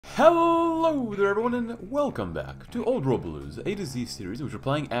Hello there everyone and welcome back to Old World Blues, A to Z series which we're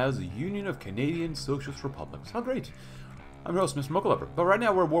playing as the Union of Canadian Socialist Republics. How great! I'm your host, Mr. Mochalover, but right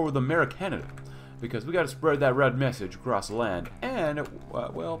now we're at war with America-Canada because we gotta spread that red message across the land and,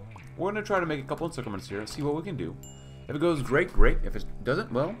 well, we're gonna try to make a couple of encirclements here and see what we can do. If it goes great, great. If it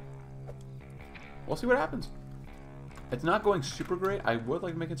doesn't, well, we'll see what happens. It's not going super great. I would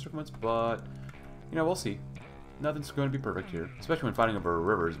like to make encirclements, but, you know, we'll see. Nothing's going to be perfect here, especially when fighting over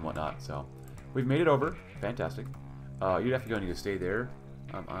rivers and whatnot. So, we've made it over. Fantastic. You're definitely going to need to stay there.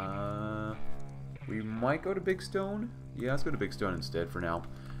 We might go to Big Stone. Yeah, let's go to Big Stone instead for now.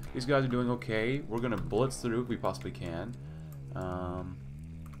 These guys are doing okay. We're going to blitz through if we possibly can. Could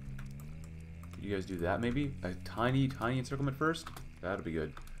you guys do that maybe? A tiny encirclement first? That'll be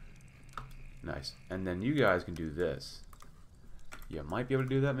good. Nice. And then you guys can do this. You might be able to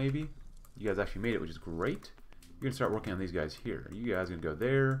do that maybe. You guys actually made it, which is great. You're going to start working on these guys here. You guys are going to go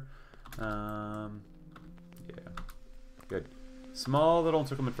there. Yeah. Good. Small little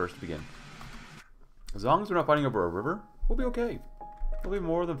encirclement first to begin. As long as we're not fighting over a river, we'll be okay. We'll be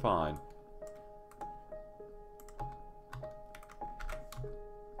more than fine.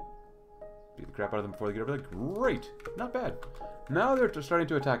 Beat the crap out of them before they get over there. Great! Not bad. Now they're starting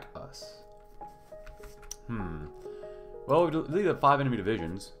to attack us. Well, we deleted 5 enemy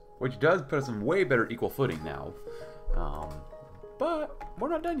divisions, which does put us in way better equal footing now. But we're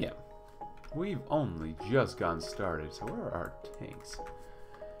not done yet. We've only just gotten started. So where are our tanks?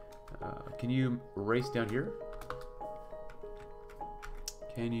 Can you race down here?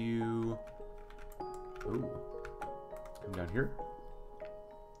 Can you... Ooh. Come down here?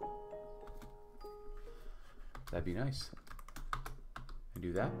 That'd be nice. And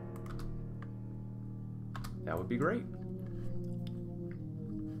do that? That would be great.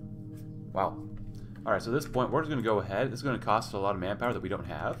 Wow. Alright, so at this point, we're just going to go ahead. This is going to cost us a lot of manpower that we don't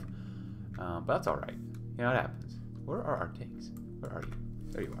have. But that's alright. You know, it happens. Where are our tanks? Where are you?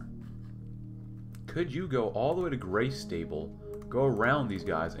 There you are. Could you go all the way to Gray Stable, go around these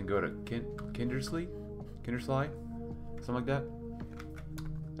guys, and go to Kindersley? Something like that?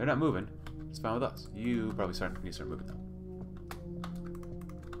 They're not moving. It's fine with us. You probably need to start moving them.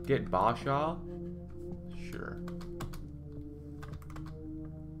 Get Bashaw? Sure.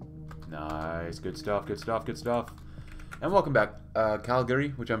 Nice. Good stuff, good stuff, good stuff. And welcome back,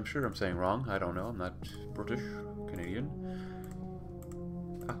 Calgary, which I'm sure I'm saying wrong. I don't know. I'm not British, Canadian.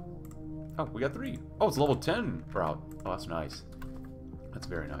 Oh, we got 3. Oh, it's level 10 route. Oh, that's nice. That's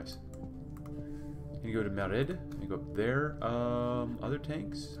very nice. You go to Madrid. You go up there. Other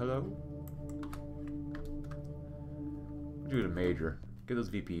tanks? Hello? We'll do it a major. Get those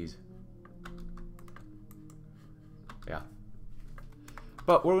VPs. Yeah.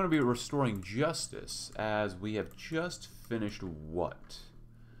 But we're going to be restoring justice as we have just finished what?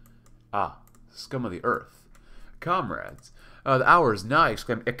 Scum of the earth. Comrades, the hour is nigh,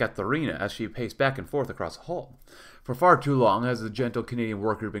 exclaimed Ekaterina as she paced back and forth across the hall. For far too long has the gentle Canadian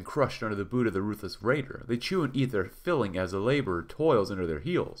worker been crushed under the boot of the ruthless raider. They chew and eat their filling as the laborer toils under their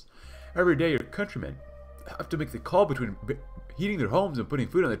heels. Every day your countrymen have to make the call between heating their homes and putting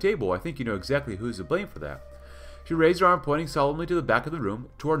food on the table. I think you know exactly who's to blame for that. She raised her arm, pointing solemnly to the back of the room.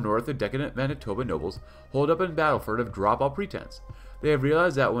 To our north, the decadent Manitoba nobles, holed up in Battleford, have dropped all pretense. They have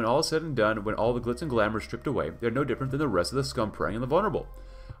realized that when all is said and done, when all the glitz and glamour is stripped away, they are no different than the rest of the scum preying on the vulnerable.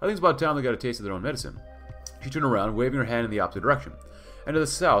 I think it's about time they got a taste of their own medicine. She turned around, waving her hand in the opposite direction. And to the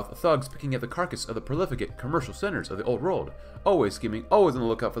south, thugs picking at the carcass of the prolific commercial centers of the old world. Always scheming, always on the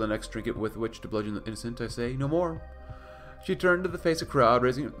lookout for the next trinket with which to bludgeon the innocent, I say, no more. She turned to the face of the crowd,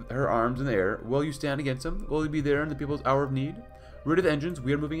 raising her arms in the air. Will you stand against them? Will you be there in the people's hour of need? Rid of the engines,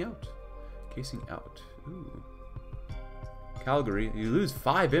 we are moving out. Casing out. Ooh. Calgary, you lose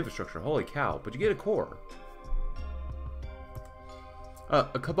 5 infrastructure, holy cow, but you get a core.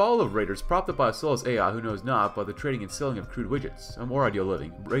 A cabal of raiders propped up by a soulless AI who knows not by the trading and selling of crude widgets. A more ideal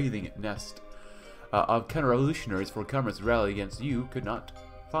living, breathing nest of counter-revolutionaries for commerce rally against you could not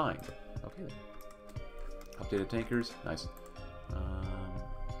find. Okay then. Updated tankers, nice.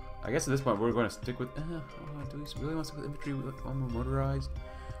 I guess at this point we're going to stick with. Do we really want to stick with infantry with more motorized?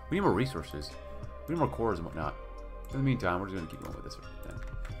 We need more resources. We need more cores and whatnot. In the meantime, we're just going to keep going with this. Then.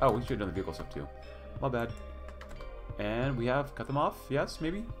 Oh, we should have done the vehicle stuff too. My bad. And we have cut them off. Yes,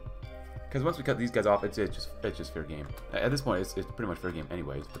 maybe. Because once we cut these guys off, it's just fair game. At this point, it's pretty much fair game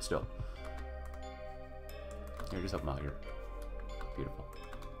anyways. But still. Here, just help them out here. Beautiful.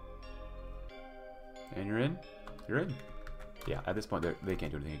 And you're in? You're in. Yeah, at this point, they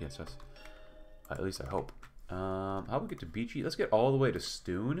can't do anything against us. At least I hope. How do we get to Beachy? Let's get all the way to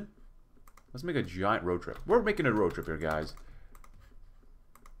Stoon. Let's make a giant road trip. We're making a road trip here, guys.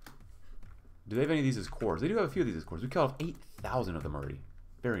 Do they have any of these as cores? They do have a few of these as cores. We killed off 8,000 of them already.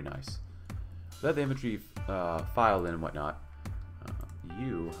 Very nice. Let the infantry file in and whatnot.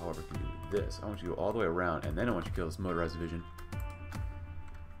 You, however, can do this. I want you to go all the way around, and then I want you to kill this motorized division.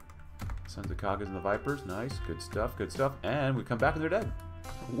 Sons of Kagas and the Vipers. Nice. Good stuff. Good stuff. And we come back and they're dead.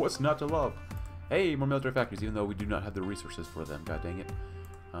 What's not to love? Hey, more military factories, even though we do not have the resources for them. God dang it.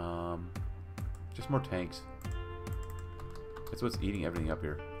 Just more tanks. That's what's eating everything up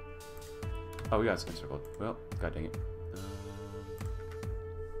here. Oh, we got some circled. Well, god dang it.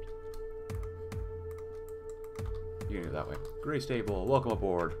 You can go that way. Gray Stable, welcome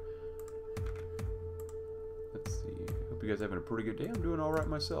aboard. Let's see. Hope you guys are having a pretty good day. I'm doing alright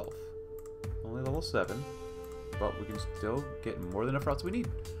myself. Only level 7. But we can still get more than enough routes we need.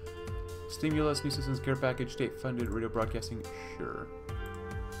 Stimulus, new systems, care package, state-funded radio broadcasting, sure.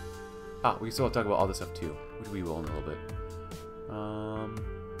 Ah, we can still talk about all this stuff too, which we will in a little bit.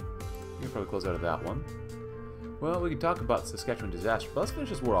 We can probably close out of that one. Well, we can talk about Saskatchewan disaster, but let's finish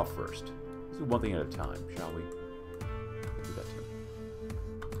this war off first. Let's do one thing at a time, shall we? Let's do that too.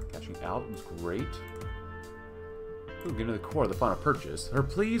 Cashing out was great. Ooh, get into the core of the final purchase. Her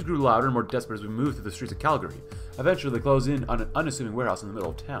pleas grew louder and more desperate as we moved through the streets of Calgary. Eventually, they closed in on an unassuming warehouse in the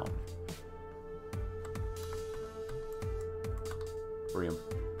middle of town. Barium.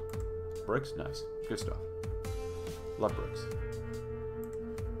 Bricks? Nice. Good stuff. Love bricks.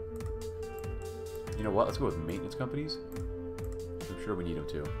 You know what? Let's go with maintenance companies. I'm sure we need them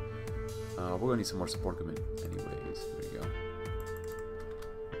too. We're going to need some more support equipment anyways. There you go.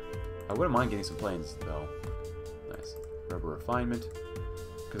 I wouldn't mind getting some planes though. Nice. Rubber refinement.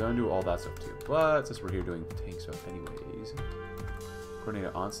 Because I want to do all that stuff too. But since we're here doing tank stuff anyways.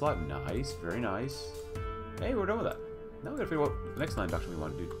 Coordinated onslaught. Nice. Very nice. Hey, we're done with that. Now we gotta figure out what the next line induction we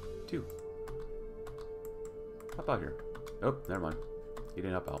want to do too. Hop out here. Oh, never mind. He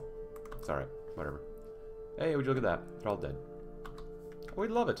didn't hop out. It's alright. Whatever. Hey, would you look at that? They're all dead. Oh, we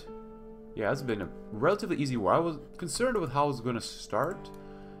love it. Yeah, it's been a relatively easy war. I was concerned with how it was going to start,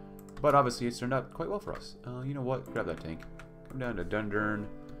 but obviously it's turned out quite well for us. You know what? Grab that tank. Come down to Dundurn,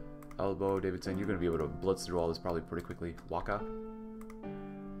 Elbow, Davidson. You're going to be able to blitz through all this probably pretty quickly. Waka.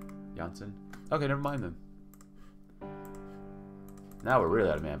 Janssen. Okay, never mind then. Now we're really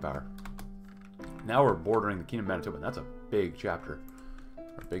out of manpower. Now we're bordering the Kingdom of Manitoba, and that's a big chapter.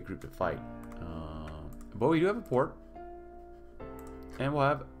 Or a big group to fight. But we do have a port. And we'll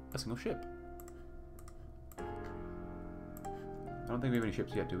have a single ship. I don't think we have any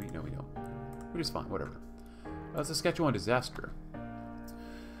ships yet, do we? No, we don't. Which is fine, whatever. Saskatchewan disaster.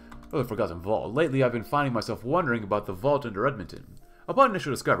 Oh, the Forgotten Vault. Lately, I've been finding myself wondering about the vault under Edmonton. Upon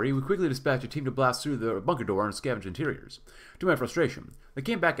initial discovery, we quickly dispatched a team to blast through the bunker door and scavenge interiors. To my frustration, they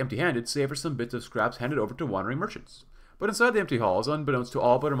came back empty-handed, save for some bits of scraps handed over to wandering merchants. But inside the empty halls, unbeknownst to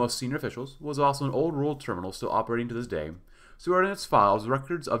all but our most senior officials, was also an old rural terminal still operating to this day, stored in its files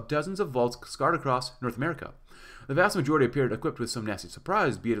records of dozens of vaults scattered across North America. The vast majority appeared equipped with some nasty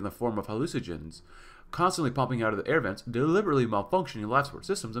surprise, be it in the form of hallucinogens, constantly pumping out of the air vents, deliberately malfunctioning life support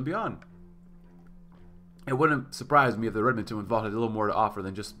systems, and beyond. It wouldn't surprise me if the Redmonton vault had a little more to offer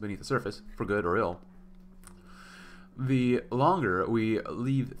than just beneath the surface, for good or ill. The longer we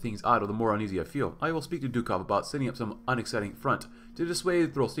leave things idle, the more uneasy I feel. I will speak to Dukov about setting up some unexciting front to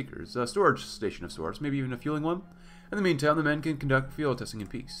dissuade thrill seekers, a storage station of sorts, maybe even a fueling one. In the meantime, the men can conduct field testing in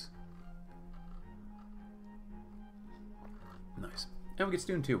peace. Nice. And we get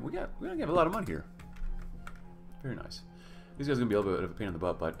student too. We're gonna get a lot of money here. Very nice. These guys are gonna be a little bit of a pain in the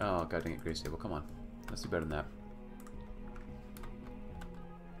butt, but oh god dang it, Gray Stable, come on. Let's do better than that.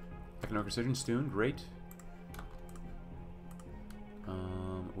 Economic Resurgence Stune, great.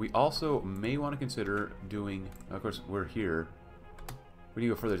 We also may want to consider doing, of course we're here, we need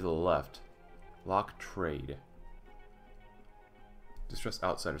to go further to the left. Lock trade. Distress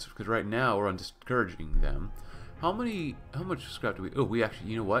outsiders, because right now we're on discouraging them. How much scrap do we, oh we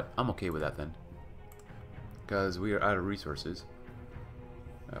actually, you know what, I'm okay with that then. Because we are out of resources.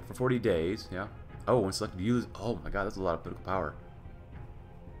 For 40 days, yeah. Oh, when selected use, oh my god, that's a lot of political power.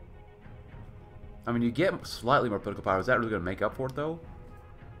 I mean, you get slightly more political power. Is that really going to make up for it, though?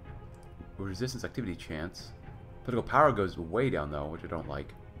 Resistance activity chance. Political power goes way down, though, which I don't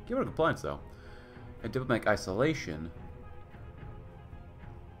like. Get rid of compliance, though. And diplomatic isolation.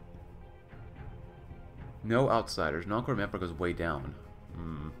 No outsiders. Non-core manpower goes way down.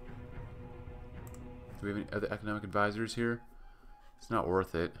 Do we have any other economic advisors here? It's not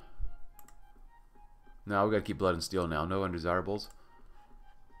worth it. No, we gotta keep blood and steel now. No undesirables.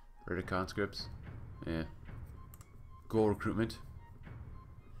 Ready conscripts. Yeah. Goal recruitment.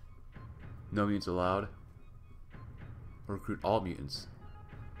 No mutants allowed. Or recruit all mutants.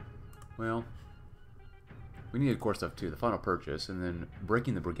 Well, we needed core stuff too. The final purchase, and then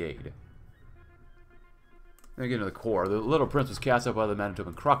breaking the brigade. Then we get into the core. The little prince was cast out by the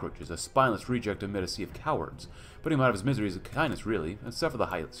Manitoban cockroaches, a spineless reject amid a sea of cowards. Putting him out of his misery is a kindness, really, except for the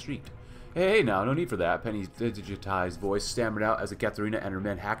Highland Street. Hey, now, no need for that, Penny's digitized voice stammered out as Ekaterina and her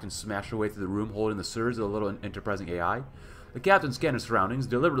men hacked and smashed her way through the room, holding the surge of the little enterprising AI. The captain scanned her surroundings,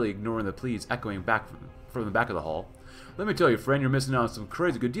 deliberately ignoring the pleas echoing back from the back of the hall. Let me tell you, friend, you're missing out on some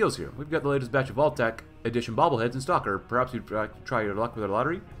crazy good deals here. We've got the latest batch of Vault-Tec edition bobbleheads in stock, or perhaps you'd try your luck with our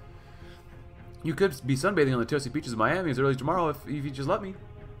lottery? You could be sunbathing on the toasty beaches of Miami as early as tomorrow if you just let me.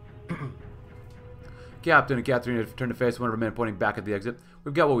 Captain and Ekaterina turned to face one of her men pointing back at the exit.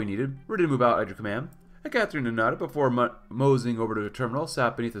 We've got what we needed. Ready to move out at your command. Ekaterina nodded before moseying over to the terminal,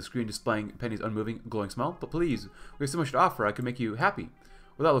 sat beneath the screen displaying Penny's unmoving, glowing smile. But please, we have so much to offer, I could make you happy.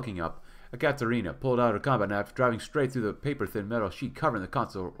 Without looking up, Ekaterina pulled out her combat knife, driving straight through the paper-thin metal sheet covering the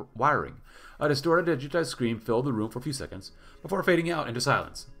console wiring. A distorted, digitized scream filled the room for a few seconds, before fading out into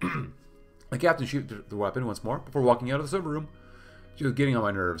silence. The captain sheathed the weapon once more, before walking out of the server room. She was getting on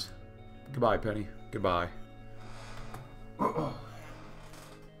my nerves. Goodbye, Penny. Goodbye.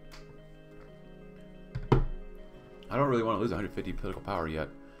 I don't really want to lose 150 political power yet.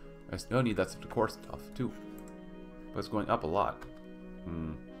 I still need that core stuff, too. But it's going up a lot.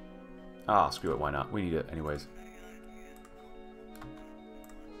 Ah, screw it, why not? We need it anyways.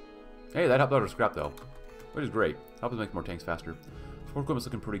 Hey, that helped out our scrap, though. Which is great. Helps us make more tanks faster. Support equipment's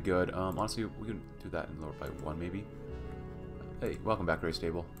looking pretty good. Honestly, we can do that and lower it by 1, maybe. Hey, welcome back, Race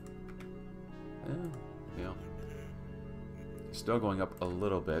Stable. Yeah. Still going up a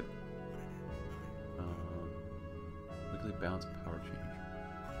little bit. Weekly balance of power change.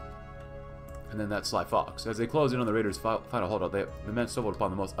 And then that Sly Fox. As they close in on the Raiders' final holdout, the men stumbled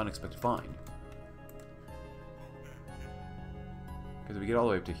upon the most unexpected find. Because if we get all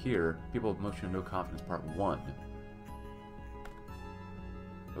the way up to here, People of Motion and No Confidence, Part 1.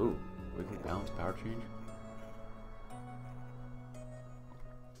 Ooh, weekly balance power change.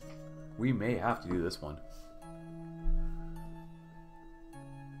 We may have to do this one.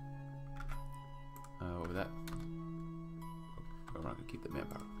 Over that. We're not going to keep the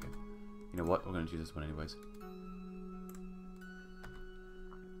manpower. Okay. You know what? We're going to choose this one anyways.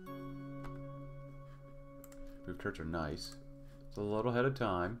 Roof turrets are nice. It's a little ahead of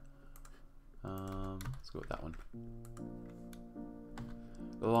time. Let's go with that one.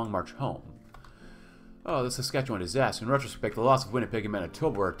 The Long March Home. Oh, the Saskatchewan disaster. In retrospect, the loss of Winnipeg and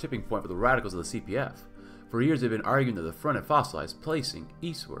Manitoba were a tipping point for the radicals of the CPF. For years, they've been arguing that the front had fossilized, placing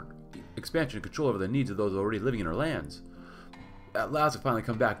eastward expansion and control over the needs of those already living in our lands. At last, it finally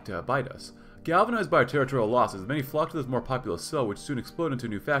come back to bite us. Galvanized by our territorial losses, many flocked to this more populous cell, which soon exploded into a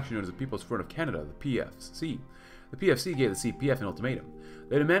new faction known as the People's Front of Canada, the PFC. The PFC gave the CPF an ultimatum.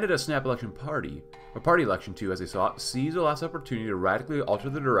 They demanded a snap party election to, as they saw it, seize the last opportunity to radically alter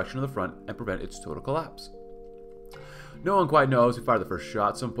the direction of the front and prevent its total collapse. No one quite knows who fired the first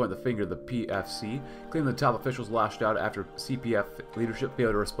shot. Some point the finger of the PFC, claiming the top officials lashed out after CPF leadership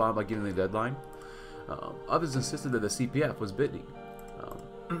failed to respond by giving the deadline. Others insisted that the CPF was bidding.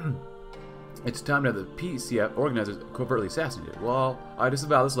 It's time to have the PCF organizers covertly assassinated. While I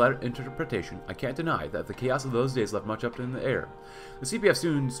disavow this latter interpretation, I can't deny that the chaos of those days left much up in the air. The CPF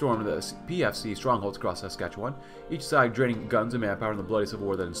soon stormed the PFC strongholds across Saskatchewan, each side draining guns and manpower in the bloody civil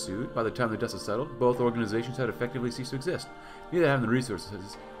war that ensued. By the time the dust had settled, both organizations had effectively ceased to exist, neither having the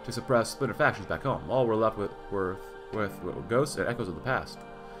resources to suppress splinter factions back home. All were left with ghosts and echoes of the past.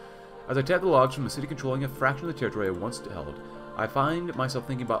 As I tap the logs from the city controlling a fraction of the territory I once held, I find myself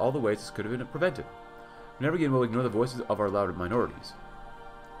thinking about all the ways this could have been prevented. Never again will we ignore the voices of our louder minorities.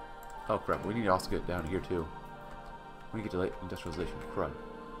 Oh crap, we need to also get down here too. We get to late industrialization. Crud.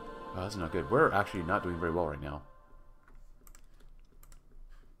 Oh, that's not good. We're actually not doing very well right now.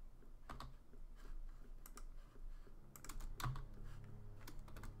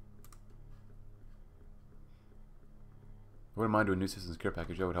 I wouldn't mind doing a new citizens care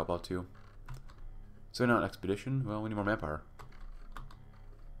package. That would help out too. Send out an expedition. Well, we need more manpower.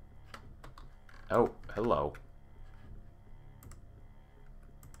 Oh, hello.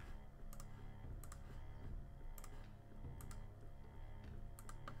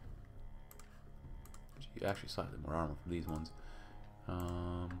 Gee, actually slightly more armor for these ones.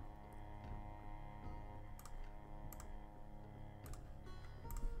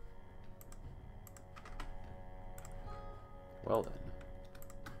 Well then.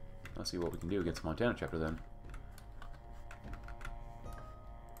 Let's see what we can do against the Montana chapter then.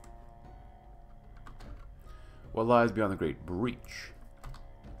 What lies beyond the Great Breach?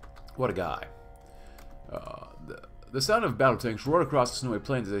 What a guy. The sound of battle tanks roared across the snowy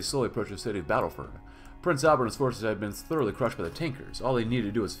plains as they slowly approached the city of Battleford. Prince Albert and his forces had been thoroughly crushed by the tankers. All they needed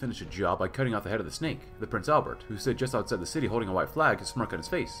to do was finish the job by cutting off the head of the snake. The Prince Albert, who stood just outside the city holding a white flag, his smirk on his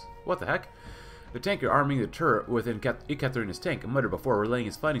face. What the heck? The tanker arming the turret within Ekaterina's tank muttered before relaying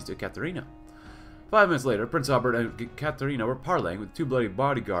his findings to Ekaterina. 5 minutes later, Prince Albert and Ekaterina were parleying with two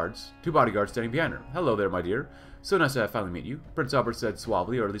bodyguards standing behind her. Hello there, my dear. So nice to finally meet you, Prince Albert said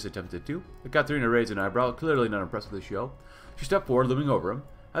suavely, or at least attempted to. Ekaterina raised an eyebrow, clearly not impressed with the show. She stepped forward, looming over him.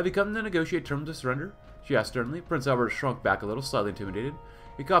 Have you come to negotiate terms of surrender? She asked sternly. Prince Albert shrunk back a little, slightly intimidated.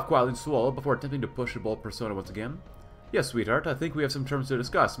 He coughed quietly and swallowed before attempting to push the bold persona once again. Yes, sweetheart, I think we have some terms to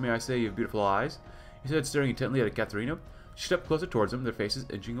discuss. May I say you have beautiful eyes? He said, staring intently at Ekaterina. She stepped closer towards him, their faces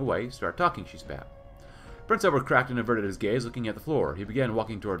inching away. Start talking, she spat. Prince Albert cracked and averted his gaze, looking at the floor. He began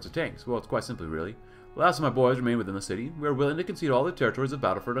walking towards the tanks. Well, it's quite simply, really. The last of my boys remain within the city. We are willing to concede all the territories of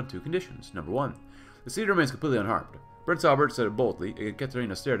Battleford on 2 conditions. Number 1, the city remains completely unharmed. Prince Albert said it boldly.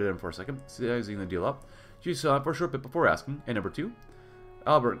 Ekaterina stared at him for a second, sizing the deal up. She saw it for a short bit before asking, and number 2?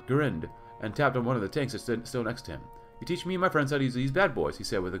 Albert grinned and tapped on one of the tanks that stood still next to him. You teach me and my friends how to use these bad boys, he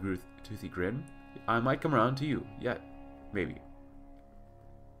said with a toothy grin. I might come around to you. Yet. Maybe.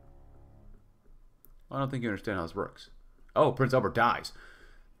 I don't think you understand how this works. Oh, Prince Albert dies.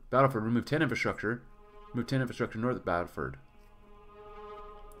 Battleford, remove 10 infrastructure. Move 10 infrastructure north of Battleford.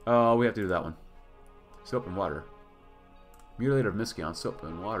 Oh, we have to do that one. Soap and water. Mutilator of Miskion, soap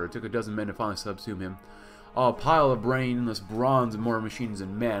and water. It took a dozen men to finally subsume him. A pile of brainless bronze and more machines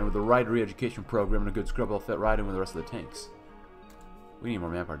than men, with the right re-education program and a good scrub will fit right in with the rest of the tanks. We need more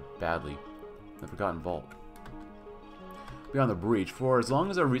manpower badly. The Forgotten Vault. Beyond the breach, for as long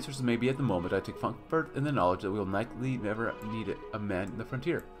as our resources may be at the moment, I take comfort in the knowledge that we will likely never need a man in the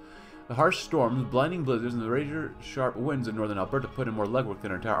frontier. The harsh storms, blinding blizzards, and the razor-sharp winds in northern Alberta put in more legwork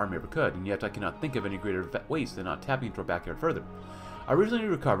than our entire army ever could, and yet I cannot think of any greater waste than not tapping into our backyard further. I recently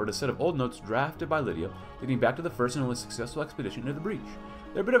recovered a set of old notes drafted by Lydia, dating back to the first and only successful expedition into the breach.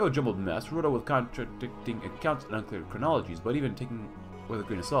 They're a bit of a jumbled mess, riddled with contradicting accounts and unclear chronologies, but even taken with a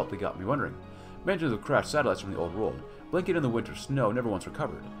grain of salt, they got me wondering. Mentions of crashed satellites from the old world, blanketed in the winter snow, never once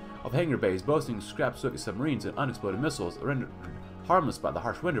recovered. Of hangar bays boasting scrap Soviet submarines and unexploded missiles, rendered harmless by the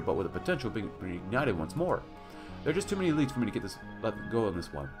harsh winter, but with the potential of being reignited once more. There are just too many leads for me to let go on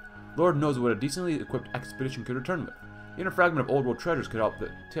this one. Lord knows what a decently equipped expedition could return with. Even a fragment of old world treasures could help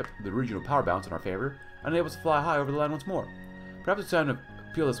tip the regional power balance in our favor, and enable us to fly high over the land once more. Perhaps it's time to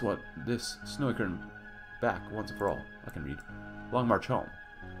peel this snowy curtain back once and for all. I can read. Long March Home.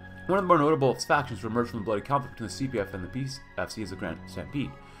 One of the more notable factions to emerge from the bloody conflict between the CPF and the PFC is the Grand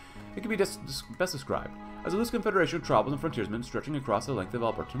Stampede. It can be best described as a loose confederation of tribals and frontiersmen stretching across the length of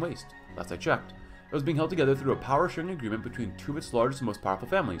Albertan waste. Last I checked, it was being held together through a power-sharing agreement between 2 of its largest and most powerful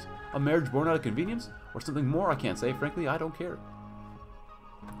families. A marriage born out of convenience, or something more I can't say. Frankly, I don't care.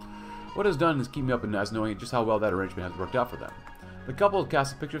 What it has done is keep me up at night knowing just how well that arrangement has worked out for them. The couple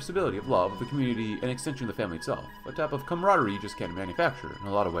cast a picture of stability, of love, of the community, and extension of the family itself. A type of camaraderie you just can't manufacture. In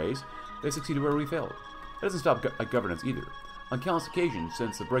a lot of ways, they succeeded where we failed. It doesn't stop governance either. On countless occasions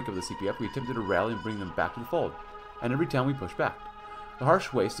since the break of the CPF, we attempted to rally and bring them back to the fold, and every time we pushed back. The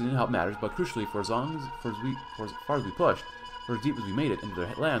harsh waste didn't help matters, but crucially, for as far as we pushed, for as deep as we made it into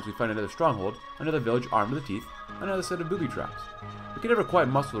their lands, we find another stronghold, another village armed to the teeth, another set of booby traps. We can never quite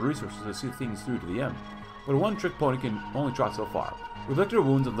muster the resources to see things through to the end, but a one-trick pony can only trot so far. We've licked our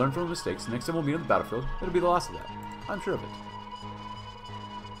wounds and learned from our mistakes. The next time we'll meet on the battlefield, it'll be the last of that. I'm sure of it.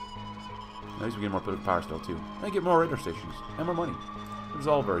 At least we get more political power still, too. And get more radar stations. And more money. It was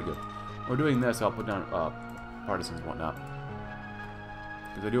all very good. When we're doing this, I'll put down partisans and whatnot.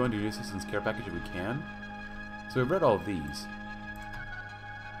 Because I do want to do the assistance care package if we can. So we've read all of these.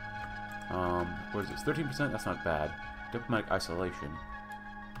 What is this? 13%? That's not bad. Diplomatic isolation.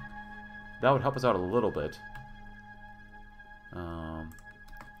 That would help us out a little bit. I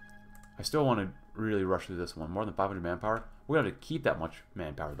still want to really rush through this one. More than 500 manpower. We're going to have to keep that much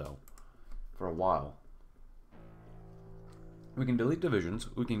manpower, though. For a while. We can delete divisions.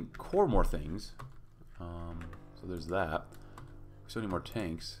 We can core more things. So there's that. We still need more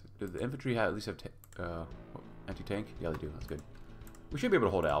tanks. Did the infantry at least have anti-tank? Yeah, they do. That's good. We should be able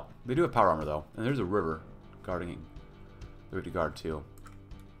to hold out. They do have power armor, though. And there's a river guarding it. We have to guard, too.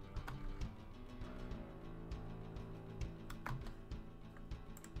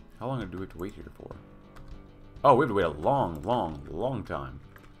 How long do we have to wait here for? Oh, we have to wait a long, long, long time.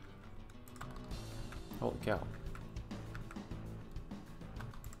 Holy cow.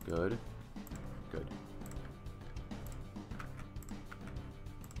 Good. Good.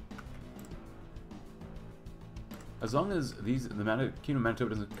 As long as the Kingdom of Manitoba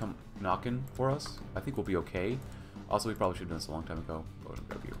doesn't come knocking for us, I think we'll be okay. Also, we probably should have done this a long time ago. Oh,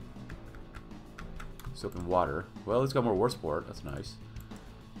 grab you. Soap and water. Well, it's got more war support. That's nice.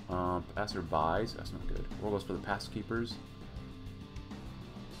 Passer buys. That's not good. War goes for the pass keepers.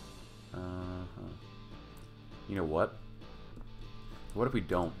 You know what? What if we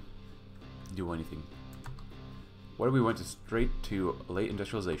don't do anything? What if we went straight to late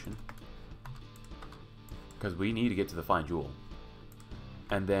industrialization? Because we need to get to the fine jewel.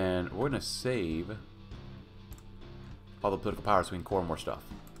 And then we're going to save all the political power so we can core more stuff.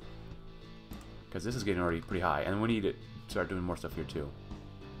 Because this is getting already pretty high. And we need to start doing more stuff here too.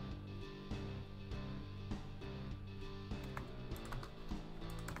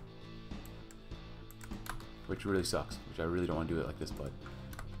 Which really sucks. Which I really don't want to do it like this, but...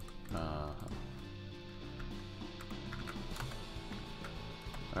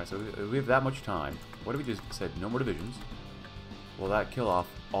 Alright, so we have that much time. What if we just said no more divisions? Will that kill off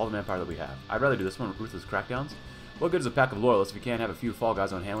all the manpower that we have? I'd rather do this one with ruthless crackdowns. What good is a pack of loyalists if we can't have a few fall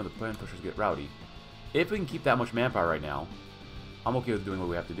guys on hand when the plan pushers get rowdy? If we can keep that much manpower right now, I'm okay with doing what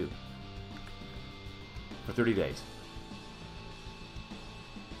we have to do. For 30 days.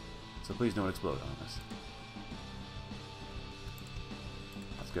 So please don't explode on us.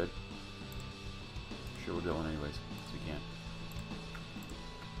 That's good. Sure, we're going anyways, so we can.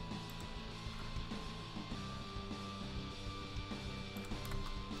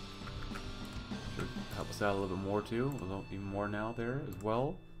 Should help us out a little bit more too. A little even more now there as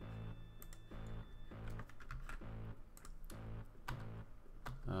well.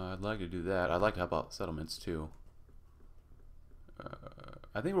 I'd like to do that. I'd like to help out settlements too.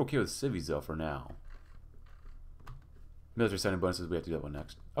 I think we're okay with civies though for now. Military sending bonuses, we have to do that one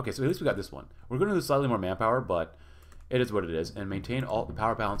next. Okay, so at least we got this one. We're going to lose slightly more manpower, but it is what it is, and maintain all the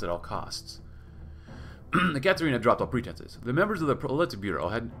power balance at all costs. Ekaterina dropped all pretenses. The members of the Politburo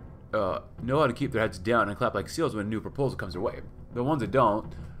had know how to keep their heads down and clap like seals when a new proposal comes their way. The ones that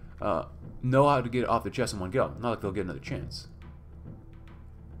don't know how to get it off their chest in one go. Not like they'll get another chance.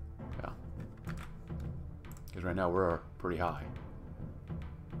 Yeah. Because right now we're pretty high.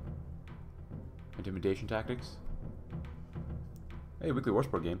 Intimidation tactics. Hey, weekly war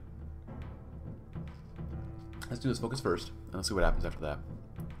sport game. Let's do this focus first, and let's see what happens after that.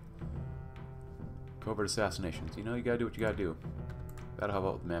 Covert assassinations. You know, you gotta do what you gotta do. That'll help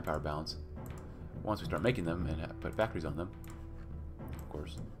out with the manpower balance. Once we start making them and put factories on them, of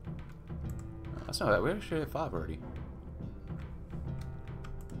course. That's not that. We actually have 5 already.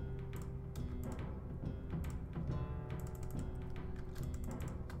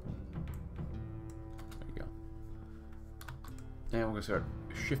 And we're going to start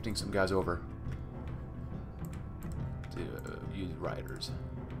shifting some guys over to use riders.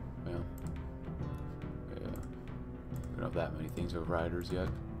 Well, yeah. We don't have that many things with riders yet.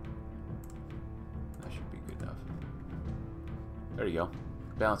 That should be good enough. There you go.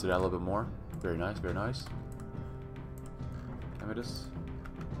 Balance it out a little bit more. Very nice, very nice. Commodus.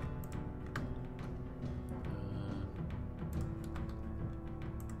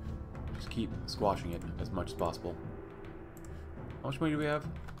 Just keep squashing it as much as possible. How much money do we have?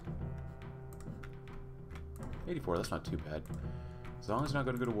 84, that's not too bad. As long as it's not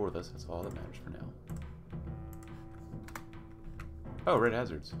going to go to war with us, that's all that matters for now. Oh, red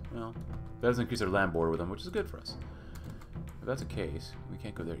hazards. Well, that doesn't increase our land border with them, which is good for us. If that's the case, we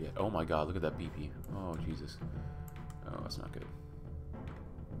can't go there yet. Oh my god, look at that BP. Oh, Jesus. Oh, that's not good.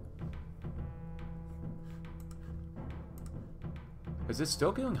 Is it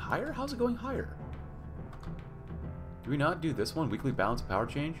still going higher? How's it going higher? Do we not do this one? Weekly balance power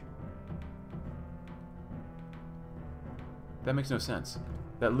change? That makes no sense.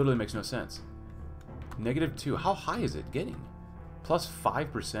 That literally makes no sense. -2. How high is it getting? Plus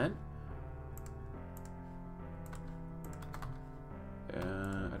 5%?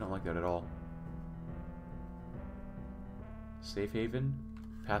 I don't like that at all. Safe haven?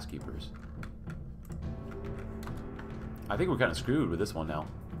 Pass keepers. I think we're kind of screwed with this one now.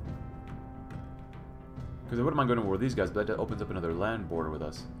 Because I wouldn't mind going to war with these guys, but that opens up another land border with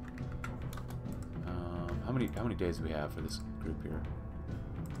us. How many days do we have for this group here?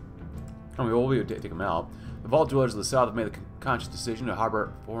 I mean, we'll be able to take them out. The vault dwellers of the south have made the conscious decision to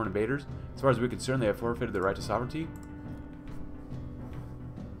harbor foreign invaders. As far as we're concerned, they have forfeited their right to sovereignty.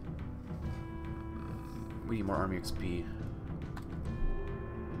 We need more army XP.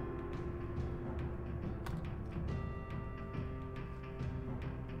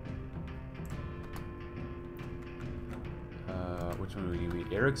 Which one do we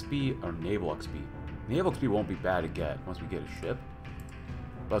need? Air XP or Naval XP? Naval XP won't be bad to get once we get a ship.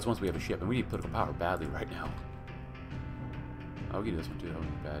 But that's once we have a ship, and we need political power badly right now. I'll give you this one too, that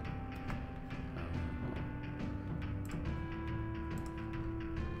wouldn't be bad.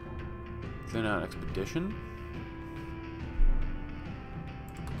 Send out an expedition.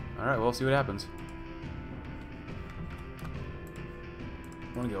 Alright, well, we'll see what happens.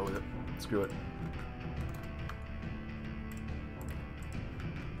 I want to go with it. Screw it.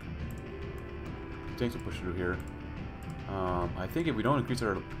 Tanks will push through here. I think if we don't increase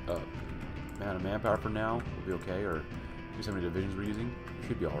our amount of manpower for now, we'll be okay. Or increase how many divisions we're using, we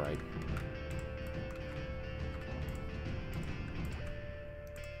should be alright.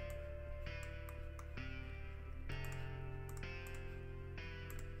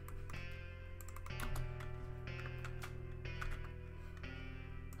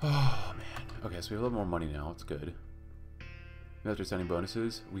 Oh, man. Okay, so we have a little more money now. It's good. Military sending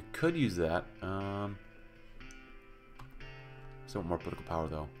bonuses. We could use that. Still want more political power,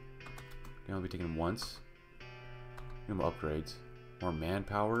 though. Can only be taken once. More upgrades. More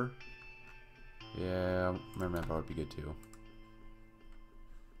manpower. Yeah, more manpower would be good, too.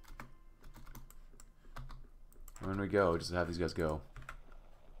 When we go, just have these guys go.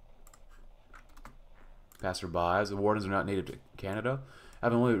 Passerbys. The wardens are not native to Canada.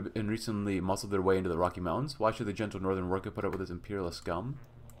 Having only been recently muscled their way into the Rocky Mountains, why should the gentle northern worker put up with this imperialist scum?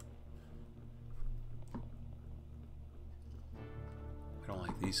 I don't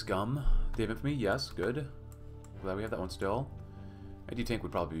like these scum. They have infamy? Yes, good. Glad we have that one still. Anti-tank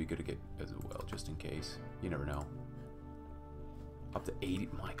would probably be good to get as well, just in case. You never know. Up to 80?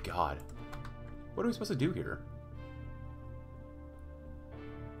 My god. What are we supposed to do here?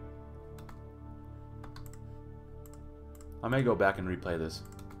 I may go back and replay this.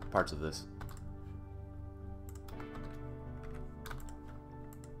 Parts of this.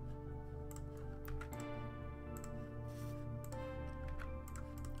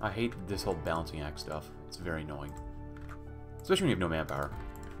 I hate this whole balancing act stuff. It's very annoying. Especially when you have no manpower.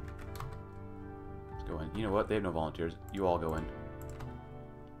 Let's go in. You know what? They have no volunteers. You all go in.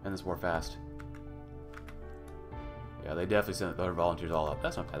 End this war fast. Yeah, they definitely sent their volunteers all up.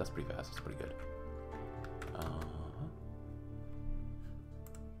 That's not bad. That's pretty fast. That's pretty good.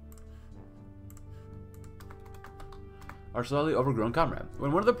 Our slightly overgrown comrade.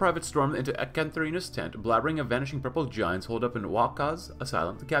 When one of the privates stormed into Ekaterina's tent, blabbering of vanishing purple giants holed up in Waka's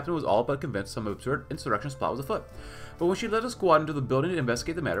asylum, the captain was all but convinced some absurd insurrectionist plot was afoot. But when she led a squad into the building to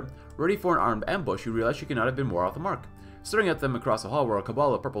investigate the matter, ready for an armed ambush, she realized she could not have been more off the mark. Staring at them across the hall were a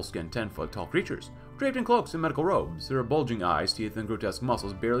cabal of purple-skinned, 10-foot-tall creatures, draped in cloaks and medical robes, their bulging eyes, teeth, and grotesque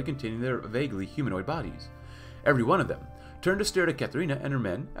muscles barely containing their vaguely humanoid bodies. Every one of them turned to stare at Ekaterina and her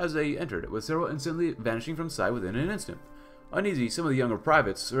men as they entered, with several instantly vanishing from sight within an instant. Uneasy, some of the younger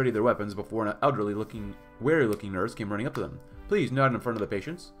privates readied their weapons before an elderly-looking, wary-looking nurse came running up to them. Please, not in front of the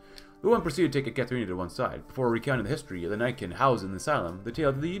patients. The woman proceeded to take Ekaterina to one side, before recounting the history of the Nightkin housed in the asylum, the tale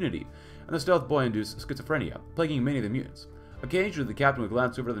of the Unity, and the stealth boy-induced schizophrenia, plaguing many of the mutants. Occasionally, the captain would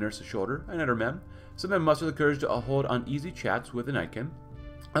glance over the nurse's shoulder and at her men. Some men mustered the courage to hold uneasy chats with the Nightkin,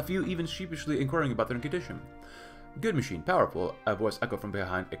 a few even sheepishly inquiring about their condition. Good machine, powerful, a voice echoed from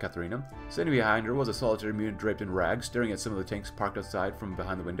behind Ekaterina. Standing behind her was a solitary mutant draped in rags, staring at some of the tanks parked outside from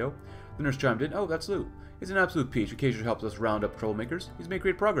behind the window. The nurse chimed in, "Oh, that's Lou. He's an absolute peach, occasionally helps us round up troublemakers. He's made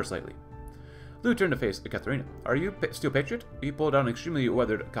great progress lately." Lou turned to face Ekaterina. "Are you still Patriot?" He pulled out an extremely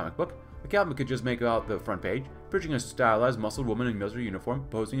weathered comic book. The captain could just make out the front page, picturing a stylized, muscled woman in military uniform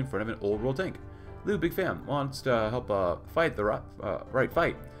posing in front of an old world tank. "Lou, big fan. Wants to help fight the right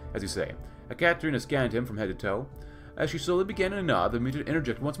fight, as you say." Ekaterina scanned him from head to toe. As she slowly began to nod, the mutant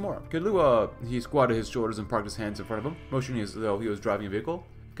interjected once more. "Could Lou, He squatted his shoulders and parked his hands in front of him, motioning as though he was driving a vehicle.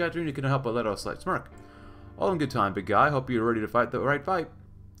 Ekaterina couldn't help but let out a slight smirk. "All in good time, big guy. Hope you're ready to fight the right fight."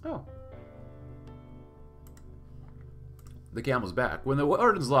 "Oh." The camel's back. When the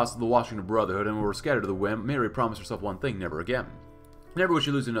Wardens lost the Washington Brotherhood and were scattered to the wind, Mary promised herself one thing: never again. Never would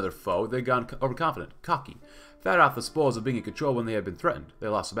she lose another foe. They'd gone overconfident, cocky, fat off the spoils of being in control when they had been threatened. They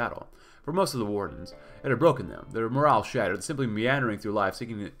lost the battle. For most of the Wardens, it had broken them, their morale shattered, simply meandering through life,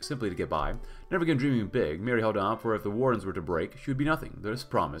 seeking simply to get by. Never again dreaming big, Mary held on, for if the Wardens were to break, she would be nothing. This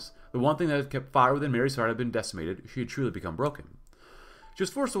promise, the one thing that had kept fire within Mary's heart, had been decimated. She had truly become broken. She was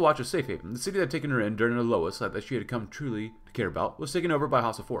forced to watch a safe haven. The city that had taken her in during the lowest, that she had come truly to care about, was taken over by a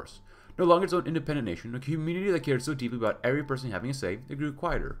hostile force. No longer its own independent nation, a community that cared so deeply about every person having a say, it grew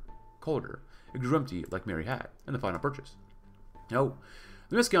quieter, colder. It grew empty like Mary had, in the final purchase. No,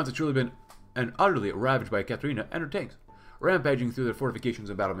 the miscounts had truly been and utterly ravaged by Ekaterina and her tanks, rampaging through their fortifications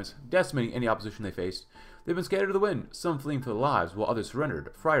and battlements, decimating any opposition they faced. They had been scattered to the wind, some fleeing for their lives, while others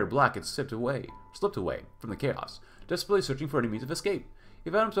surrendered. Friar Black had slipped away from the chaos, desperately searching for any means of escape. He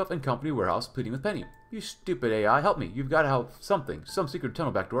found himself in company warehouse, pleading with Penny. "You stupid AI, help me. You've got to have something. Some secret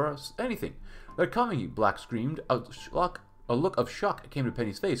tunnel back door. Anything." "They're coming," Black screamed. A look of shock came to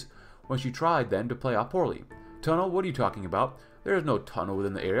Penny's face when she tried then to play off poorly. Tunnel? What are you talking about? There is no tunnel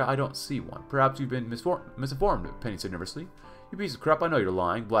within the area. I don't see one. Perhaps you've been misinformed, Penny said nervously. You piece of crap, I know you're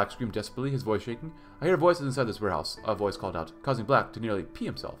lying. Black screamed desperately, his voice shaking. I hear voices inside this warehouse, a voice called out, causing Black to nearly pee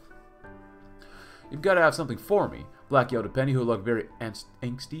himself. You've got to have something for me, Black yelled at Penny, who looked very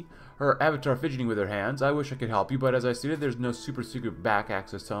angsty, her avatar fidgeting with her hands. I wish I could help you, but as I stated, there's no super secret back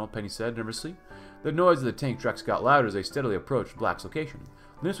access tunnel, Penny said nervously. The noise of the tank tracks got louder as they steadily approached Black's location.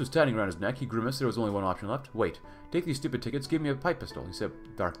 The noose was tightening around his neck. He grimaced. There was only one option left. Wait. Take these stupid tickets. Give me a pipe pistol, he said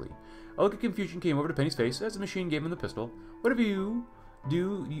darkly. A look of confusion came over to Penny's face as the machine gave him the pistol.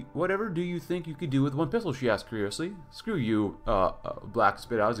 Whatever do you think you could do with one pistol, she asked curiously. Screw you, Black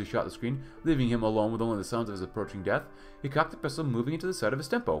spit out as he shot the screen, leaving him alone with only the sounds of his approaching death. He cocked the pistol, moving it to the side of his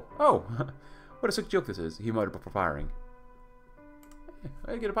tempo. Oh, what a sick joke this is, he muttered before firing.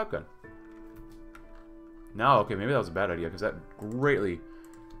 I get a pipe gun. Now, okay, maybe that was a bad idea, because that greatly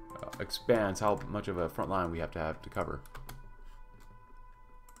expands how much of a front line we have to cover.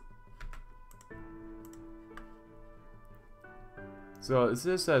 So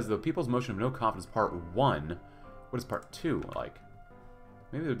this says the People's Motion of No Confidence Part 1. What is Part 2 like?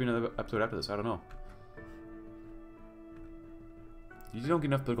 Maybe there'll be another episode after this, I don't know. You don't get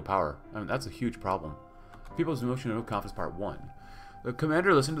enough political power. I mean, that's a huge problem. People's Motion of No Confidence Part 1. The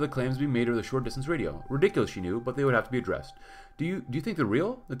commander listened to the claims being made over the short-distance radio. Ridiculous, she knew, but they would have to be addressed. Do you think they're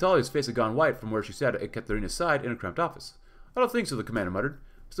real? Natalia's face had gone white from where she sat at Ekaterina's side in a cramped office. I don't think so, the commander muttered.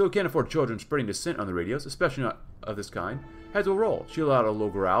 Still, we can't afford children spreading dissent on the radios, especially not of this kind. Heads will roll. She let out a low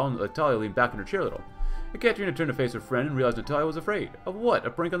growl, and Natalia leaned back in her chair a little. Ekaterina turned to face her friend and realized Natalia was afraid. Of what? A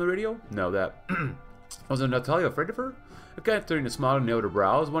prank on the radio? No, that... Wasn't Natalia afraid of her? Ekaterina smiled and narrowed her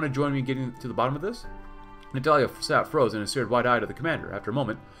brows. Want to join me in getting to the bottom of this? Natalia sat frozen and stared wide-eyed at the commander. After a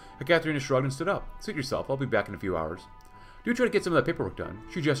moment, Ekaterina shrugged and stood up. Suit yourself. I'll be back in a few hours. Do try to get some of that paperwork done.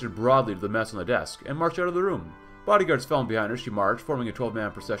 She gestured broadly to the mess on the desk and marched out of the room. Bodyguards fell behind her. She marched, forming a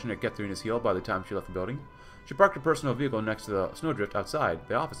 12-man procession at Ekaterina's heel by the time she left the building. She parked her personal vehicle next to the snowdrift outside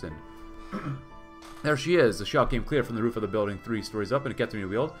the office end. There she is. The shout came clear from the roof of the building 3 stories up, and Ekaterina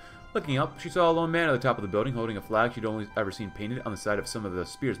wheeled. Looking up, she saw a lone man at the top of the building holding a flag she'd only ever seen painted on the side of some of the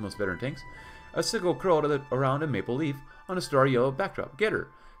Spear's most veteran tanks. A sickle curled around a maple leaf on a starry yellow backdrop. Get her!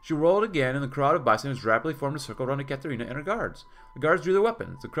 She rolled again, and the crowd of bystanders rapidly formed a circle around Ekaterina and her guards. The guards drew their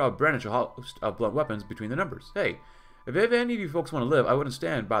weapons. The crowd brandished a host of blunt weapons between the numbers. Hey, if any of you folks want to live, I wouldn't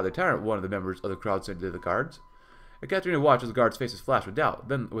stand by the tyrant, one of the members of the crowd said to the guards. Ekaterina watched as the guards' faces flashed with doubt,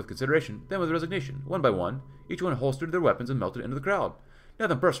 then with consideration, then with resignation. One by one, each one holstered their weapons and melted into the crowd.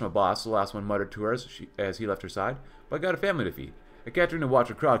 Nothing personal, boss, the last one muttered to her as he left her side, but I got a family to feed. Ekaterina watched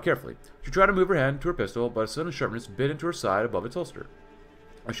the crowd carefully. She tried to move her hand to her pistol, but a sudden sharpness bit into her side above its holster.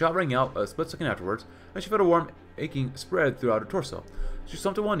 A shot rang out a split second afterwards, and she felt a warm aching spread throughout her torso. She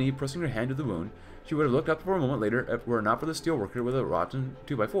slumped to one knee, pressing her hand to the wound. She would have looked up for a moment later if it were not for the steel worker with a rotten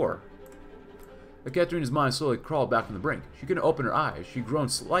 2x4. Ekaterina's mind slowly crawled back from the brink. She couldn't open her eyes. She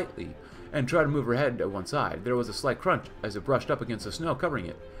groaned slightly and tried to move her head to one side. There was a slight crunch as it brushed up against the snow covering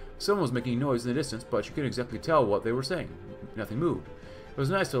it. Someone was making noise in the distance, but she couldn't exactly tell what they were saying. Nothing moved. It was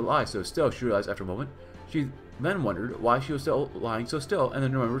nice to lie so still, she realized after a moment. She then wondered why she was still lying so still, and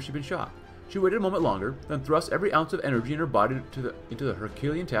then remembered she'd been shot. She waited a moment longer, then thrust every ounce of energy in her body into the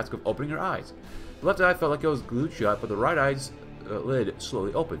Herculean task of opening her eyes. The left eye felt like it was glued shut, but the right eye's lid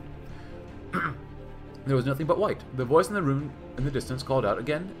slowly opened. There was nothing but white. The voice in the room in the distance called out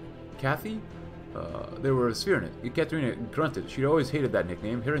again, Kathy? There was a sphere in it. Ekaterina grunted. She'd always hated that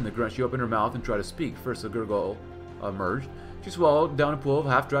nickname. Hearing the grunt, she opened her mouth and tried to speak. First, the gurgle emerged. She swallowed down a pool of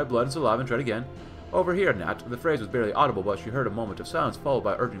half-dried blood and saliva and tried again. Over here, Nat. The phrase was barely audible, but she heard a moment of silence followed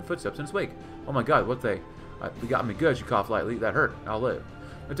by urgent footsteps in its wake. Oh my god, what they got me good, she coughed lightly. That hurt. I'll live.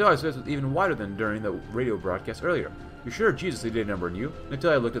 Natalia's face was even wider than during the radio broadcast earlier. You sure Jesus they did a number on you?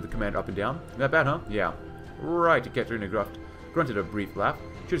 Natalia looked at the commander up and down. That bad, huh? Yeah. Right, Ekaterina grunted a brief laugh.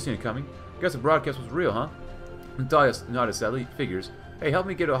 Should have seen it coming. Guess the broadcast was real, huh? Natalia nodded sadly. Figures. Hey, help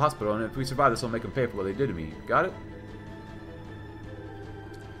me get to a hospital, and if we survive this, I'll make them pay for what they did to me. Got it?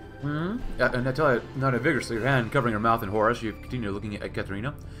 Natalia nodded vigorously, her hand covering her mouth in horror. She continued looking at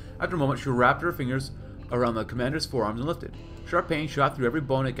Ekaterina. After a moment, she wrapped her fingers around the commander's forearms and lifted. Sharp pain shot through every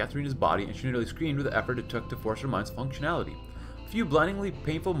bone in Ekaterina's body, and she nearly screamed with the effort it took to force her mind's functionality. A few blindingly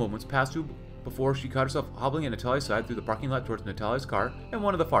painful moments passed through before she caught herself hobbling at Natalia's side through the parking lot towards Natalia's car and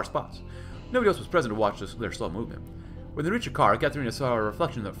one of the far spots. Nobody else was present to watch their slow movement. When they reached her car, Ekaterina saw a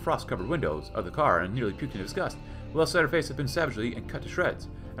reflection in the frost-covered windows of the car and nearly puked in disgust. The left side of her face had been savagely and cut to shreds,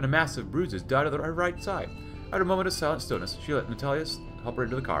 and a mass of bruises dotted her right side. After a moment of silent stillness, she let Natalia help her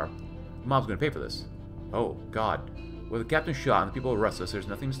into the car. Mom's going to pay for this. Oh, God. With the captain shot and the people arrest us, there's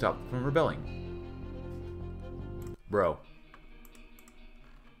nothing to stop them from rebelling. Bro.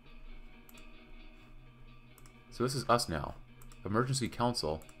 So this is us now. Emergency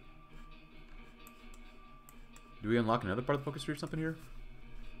Council. Do we unlock another part of the focus tree or something here?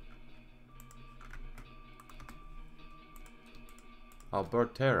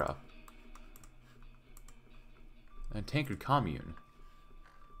 Albertera. And Tankard Commune.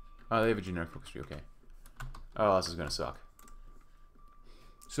 Oh, they have a generic focus tree, okay. Oh, this is gonna suck.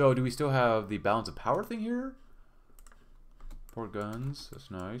 So, do we still have the balance of power thing here? 4 guns, that's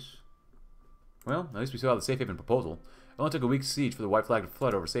nice. Well, at least we still have the Safe Haven proposal. It only took a week's siege for the White Flag to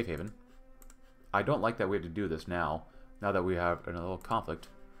flood over Safe Haven. I don't like that we have to do this now that we have a little conflict.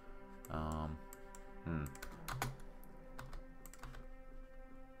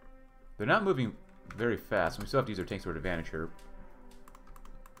 They're not moving very fast, and we still have to use our tanks to our advantage here.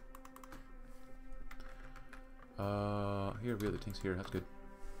 Here, we have the tanks here, that's good.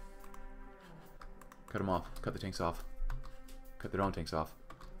 Cut them off, cut the tanks off. Cut their own tanks off.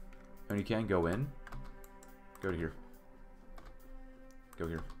 And you can go in. Go to here. Go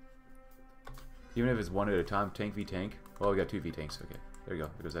here. Even if it's one at a time, tank v tank. Well, we got 2 v tanks. Okay, there you go.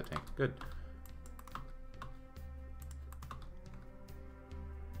 There goes that tank. Good.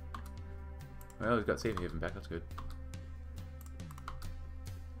 Well, we've got Safe Haven back. That's good.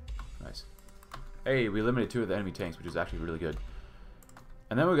 Nice. Hey, we eliminated 2 of the enemy tanks, which is actually really good.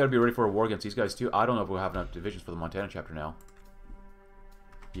 And then we got to be ready for a war against these guys too. I don't know if we'll have enough divisions for the Montana chapter now.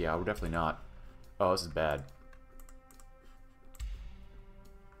 Yeah, we're definitely not. Oh, this is bad.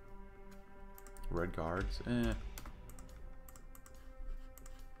 Red guards. This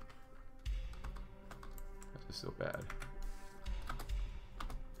is so bad.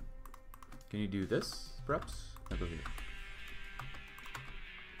 Can you do this, perhaps? I'll go here.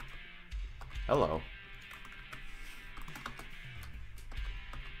 Hello.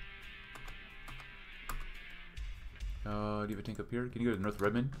 Do you have a tank up here? Can you go to North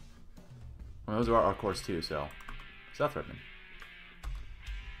Redmond? Well, those are our cores too, so... South Redmond.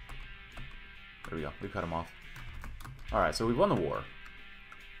 There we go. We cut them off. Alright, so we've won the war.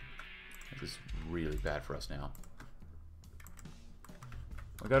 This is really bad for us now.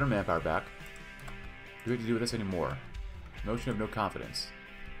 We got our manpower back. Do we have to do with this anymore? Notion of no confidence.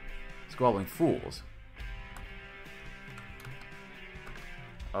 Squabbling fools.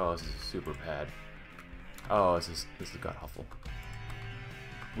 Oh, this is super bad. Oh, this is god-awful.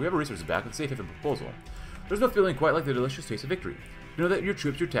 We have our resources back with a Safe Haven proposal. There's no feeling quite like the delicious taste of victory. You know that your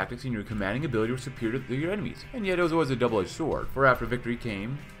troops, your tactics, and your commanding ability were superior to your enemies, and yet it was always a double-edged sword, for after victory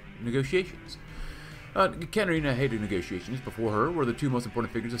came negotiations. Ekaterina hated negotiations. Before her were the 2 most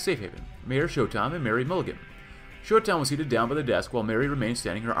important figures of Safe Haven, Mayor Showtime and Mary Mulligan. Showtime was seated down by the desk, while Mary remained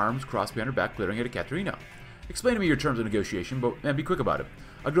standing, her arms crossed behind her back, glaring at Ekaterina. Explain to me your terms of negotiation, and be quick about it.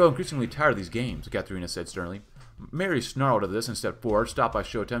 I grow increasingly tired of these games, Ekaterina said sternly. Mary snarled at this and stepped forward, stopped by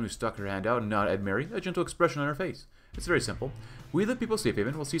Showtime, who stuck her hand out and nodded at Mary, a gentle expression on her face. It's very simple. We, the people of Safe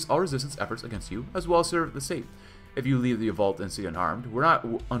Haven, will cease all resistance efforts against you, as well as serve the state. If you leave the vault and stay unarmed, we're not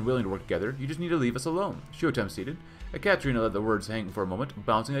unwilling to work together, you just need to leave us alone. Showtime stated. Ekaterina let the words hang for a moment,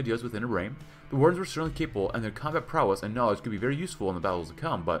 bouncing ideas within her brain. The Wardens were certainly capable, and their combat prowess and knowledge could be very useful in the battles to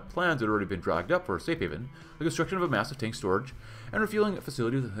come, but plans had already been dragged up for Safe Haven, the construction of a massive tank storage, and refueling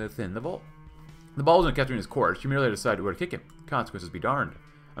facility within the vault. The ball was in Ekaterina's court. She merely decided where to kick him. Consequences be darned.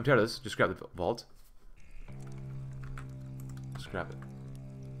 I'm tired of this. Just grab the vault. Scrap it.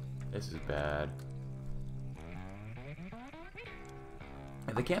 This is bad.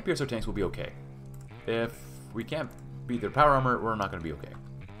 If they can't pierce our tanks, we'll be okay. If we can't beat their power armor, we're not going to be okay.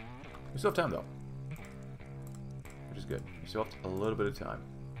 We still have time, though. Which is good. We still have a little bit of time.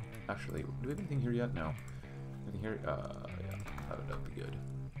 Actually, do we have anything here yet? No. Anything here? Yeah. That would be good.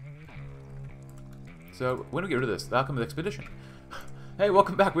 So, when do we get rid of this? The outcome of the expedition. Hey,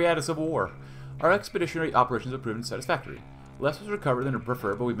 welcome back. We had a civil war. Our expeditionary operations have proven satisfactory. Less was recovered than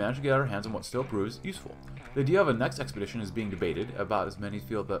preferred, but we managed to get our hands on what still proves useful. The idea of a next expedition is being debated, about as many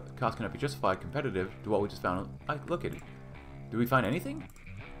feel that cost cannot be justified competitive to what we just found located. Did we find anything?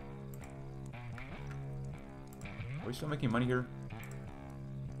 Are we still making money here?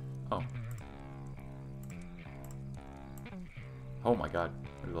 Oh. Oh my god.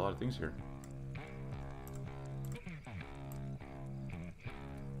 There's a lot of things here.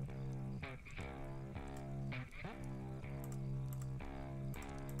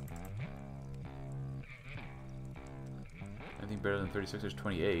 Anything better than 36? There's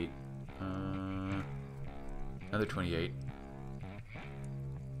 28. Another 28.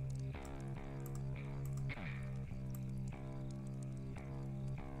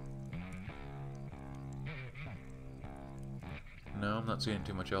 No, I'm not seeing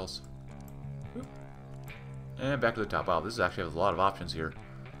too much else. Oop. And back to the top. Wow, this actually has a lot of options here.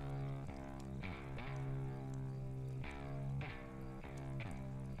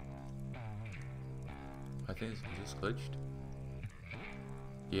 I think, is this glitched?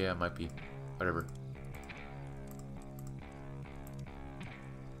 Yeah, it might be. Whatever.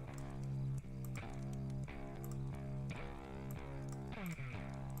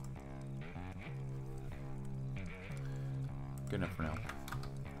 Good enough for now.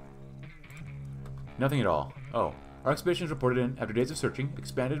 Nothing at all. Oh. Our expeditions reported in, after days of searching,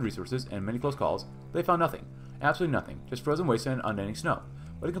 expanded resources, and many close calls, they found nothing. Absolutely nothing. Just frozen wasteland and unending snow.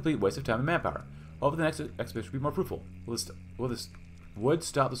 What a complete waste of time and manpower. Hopefully the next expedition will be more fruitful. Will this wood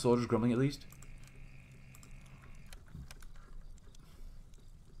stop the soldiers grumbling at least?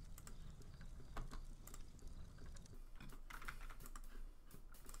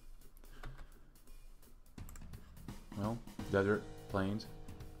 Well, desert, plains.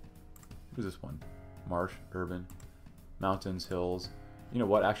 Who's this one? Marsh, urban, mountains, hills. You know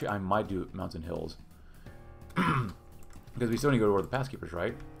what? Actually, I might do mountain hills. Because we still need to go to where the passkeepers,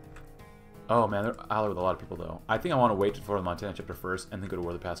 right? Oh man, they're out with a lot of people though. I think I want to wait for the Montana chapter first and then go to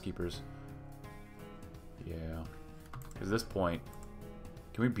where the passkeepers. Yeah. Because at this point,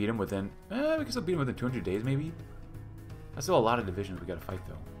 can we beat him within... we can still beat him within 200 days maybe? That's still a lot of divisions we gotta fight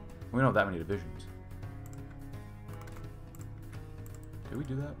though. We don't have that many divisions. Did we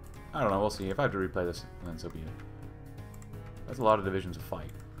do that? I don't know, we'll see. If I have to replay this, then so be it. That's a lot of divisions to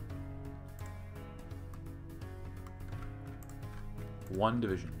fight. One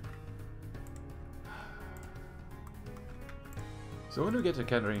division. So when do we get to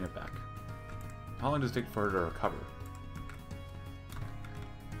Ekaterina back? How long does it take for her to recover?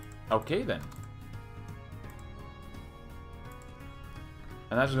 Okay then.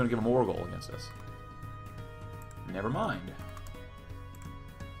 And that's just going to give him a war goal against us. Never mind.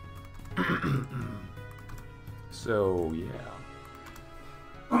 So, yeah.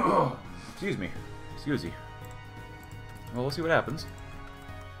 Excuse me. Excuse me. Well, we'll see what happens.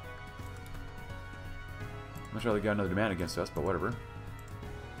 I'm not sure they got another demand against us, but whatever.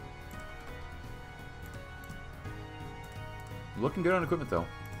 Looking good on equipment, though.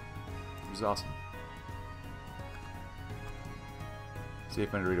 Which is awesome.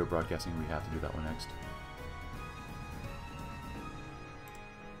 Safe under radio broadcasting, we have to do that one next.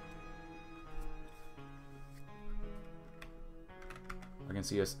 I can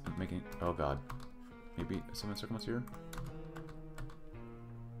see us making... Oh god. Maybe some circumstance here?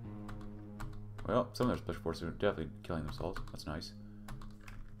 Well, some of their special forces are definitely killing themselves. That's nice.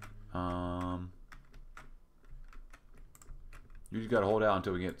 You just gotta hold out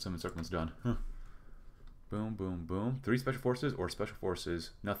until we get some encirclements done. Huh. Boom, boom, boom. 3 special forces or special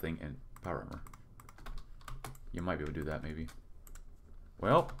forces, nothing, and power armor. You might be able to do that, maybe.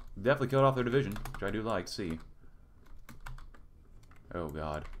 Well, definitely killed off their division, which I do like. See. Oh,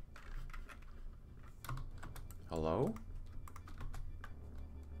 God. Hello?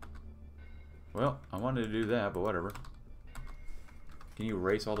 Well, I wanted to do that, but whatever. Can you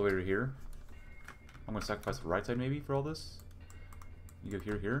race all the way to here? I'm going to sacrifice the right side, maybe, for all this? You go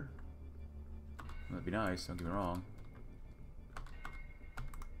here? That'd be nice, don't get me wrong.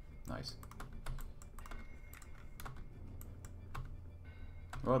 Nice.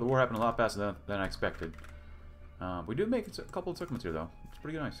 Well, the war happened a lot faster than I expected. We did make a couple of encirclements here, though. It's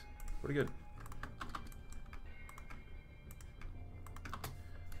pretty nice. Pretty good.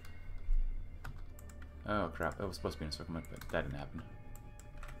 Oh, crap. That was supposed to be an encirclement, but that didn't happen.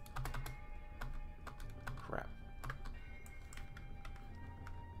 Crap.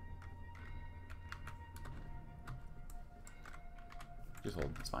 Just hold.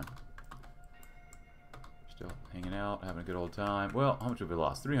 It's fine. Still hanging out, having a good old time. Well, how much have we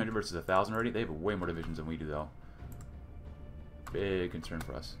lost? 300 versus 1,000 already? They have way more divisions than we do, though. Big concern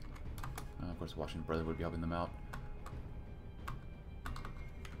for us. Of course, Washington Brotherhood would be helping them out.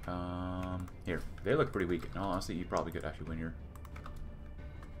 Here. They look pretty weak. No, honestly, you probably could actually win here.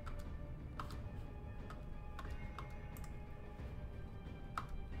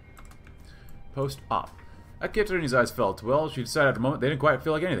 Post-op. Ekaterina's eyes felt. Well, she decided after a moment they didn't quite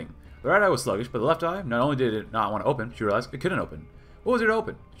feel like anything. The right eye was sluggish, but the left eye, not only did it not want to open, she realized it couldn't open. What was there to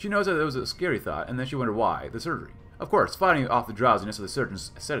open? She knows that it was a scary thought, and then she wondered why. The surgery. Of course, fighting off the drowsiness of the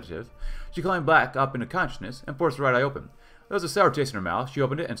surgeon's sedative, she climbed back up into consciousness and forced the right eye open. There was a sour taste in her mouth. She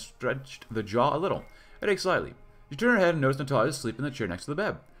opened it and stretched the jaw a little. It ached slightly. She turned her head and noticed Natalia asleep in the chair next to the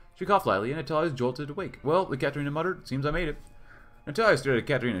bed. She coughed lightly, and Natalia jolted awake. Well, Ekaterina muttered, seems I made it. Natalia stared at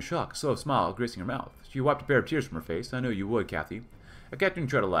Ekaterina in shock, a slow smile gracing her mouth. She wiped a pair of tears from her face. I knew you would, Kathy. Ekaterina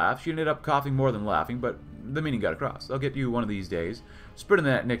tried to laugh. She ended up coughing more than laughing, but the meaning got across. I'll get you one of these days. Spurting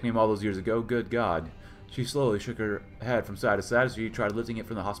that nickname all those years ago, good God. She slowly shook her head from side to side as she tried lifting it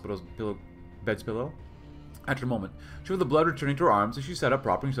from the hospital's bed's pillow. After a moment, she felt the blood returning to her arms as she sat up,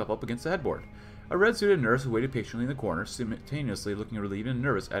 propping herself up against the headboard. A red-suited nurse who waited patiently in the corner, simultaneously looking relieved and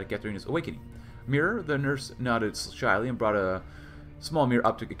nervous at Ekaterina's awakening. Mirror, the nurse nodded shyly and brought a small mirror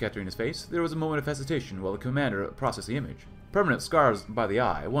up to Ekaterina's face. There was a moment of hesitation while the commander processed the image. Permanent scars by the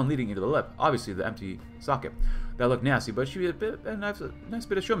eye, one leading into the lip, obviously the empty socket. That looked nasty, but she had a nice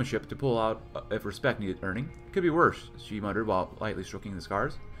bit of showmanship to pull out if respect needed earning. Could be worse, she muttered while lightly stroking the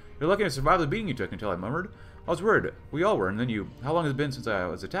scars. You're lucky to survive the beating you took until I murmured. I was worried. We all were, and then you. How long has it been since I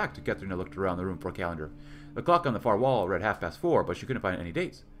was attacked? Ekaterina looked around the room for a calendar. The clock on the far wall read 4:30, but she couldn't find any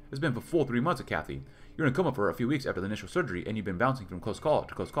dates. It's been for full 3 months, Kathy. You were in a coma for a few weeks after the initial surgery, and you've been bouncing from close call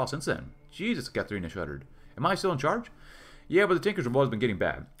to close call since then. Jesus, Ekaterina shuddered. Am I still in charge? Yeah, but the Tinkers have always been getting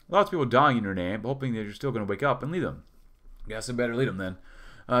bad. Lots of people dying in your name, hoping that you're still going to wake up and lead them. Guess I better lead them then.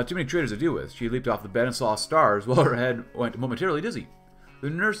 Too many traitors to deal with. She leaped off the bed and saw stars while her head went momentarily dizzy. The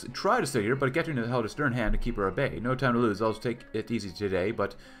nurse tried to stay here, but Ekaterina held a stern hand to keep her at bay. No time to lose. I'll take it easy today,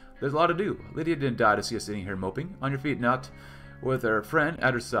 but there's a lot to do. Lydia didn't die to see us sitting here moping. On your feet, not with her friend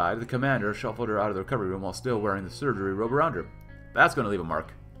at her side. The commander shuffled her out of the recovery room while still wearing the surgery robe around her. That's going to leave a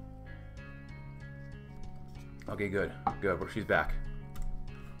mark. Okay, good. Good. She's back.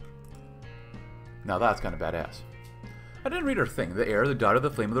 Now that's kind of badass. I didn't read her thing. The heir, the daughter,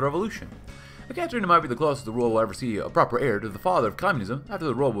 the flame of the revolution. Ekaterina might be the closest the world will ever see a proper heir to the father of communism after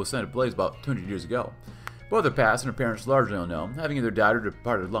the world was set ablaze about 200 years ago. Both are past and her parents largely unknown, having either died or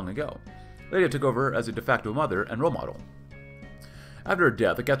departed long ago. Lydia took over as a de facto mother and role model. After her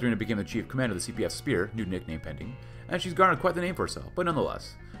death, Ekaterina became the chief commander of the CPF Spear, new nickname pending, and she's garnered quite the name for herself, but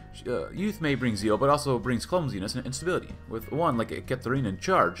nonetheless. Youth may bring zeal, but also brings clumsiness and instability. With one like Ekaterina in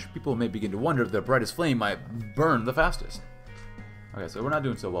charge, people may begin to wonder if their brightest flame might burn the fastest. Okay, so we're not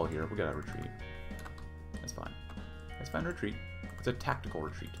doing so well here. We gotta retreat. That's fine. That's fine, retreat. It's a tactical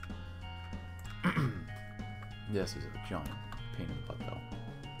retreat. This is a giant pain in the butt, though.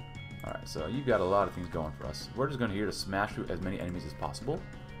 Alright, so you've got a lot of things going for us. We're just going to here to smash through as many enemies as possible.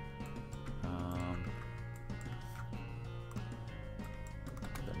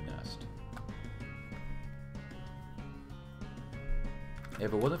 The nest.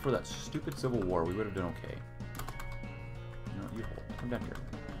 If it wasn't for that stupid civil war, we would have done okay. You know, you hold. Come down here.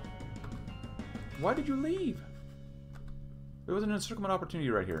 Why did you leave? There was an encirclement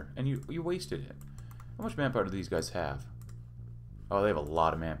opportunity right here, and you wasted it. How much manpower do these guys have? Oh, they have a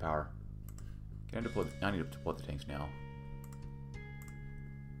lot of manpower. Can I deploy? I need to deploy the tanks now.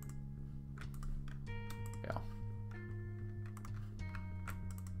 Yeah.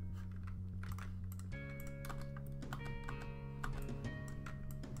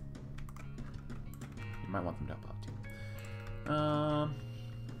 You might want them to help out too.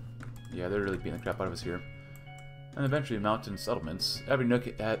 Yeah, they're really beating the crap out of us here. And eventually, mountain settlements. Every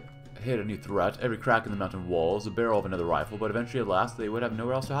nook had hit a new threat. Every crack in the mountain walls, a barrel of another rifle. But eventually, at last, they would have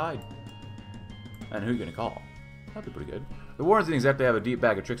nowhere else to hide. And who are you gonna call? That'd be pretty good. The Warrens didn't exactly have a deep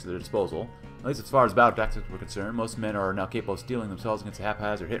bag of tricks at their disposal. At least as far as battle tactics were concerned, most men are now capable of steeling themselves against the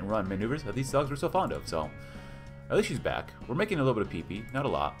haphazard hit-and-run maneuvers that these thugs were so fond of. So, at least she's back. We're making a little bit of PP, not a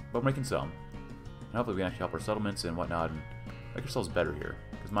lot, but we're making some. And hopefully, we can actually help our settlements and whatnot and make ourselves better here.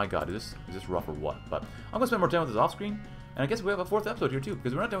 Because my God, is this rough or what? But I'm gonna spend more time with this off screen, and I guess we have a 4th episode here too,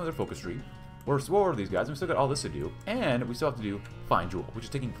 because we're not done with our focus tree. We're slower with these guys, and we still got all this to do, and we still have to do Find Jewel, which is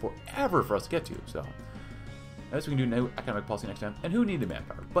taking forever for us to get to. So, I guess we can do new economic policy next time, and who needed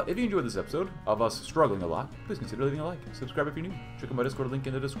manpower? But if you enjoyed this episode of us struggling a lot, please consider leaving a like, subscribe if you're new, check out my Discord link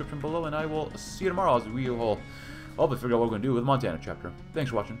in the description below, and I will see you tomorrow as we will hopefully figure out what we're going to do with the Montana chapter. Thanks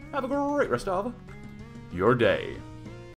for watching. Have a great rest of your day.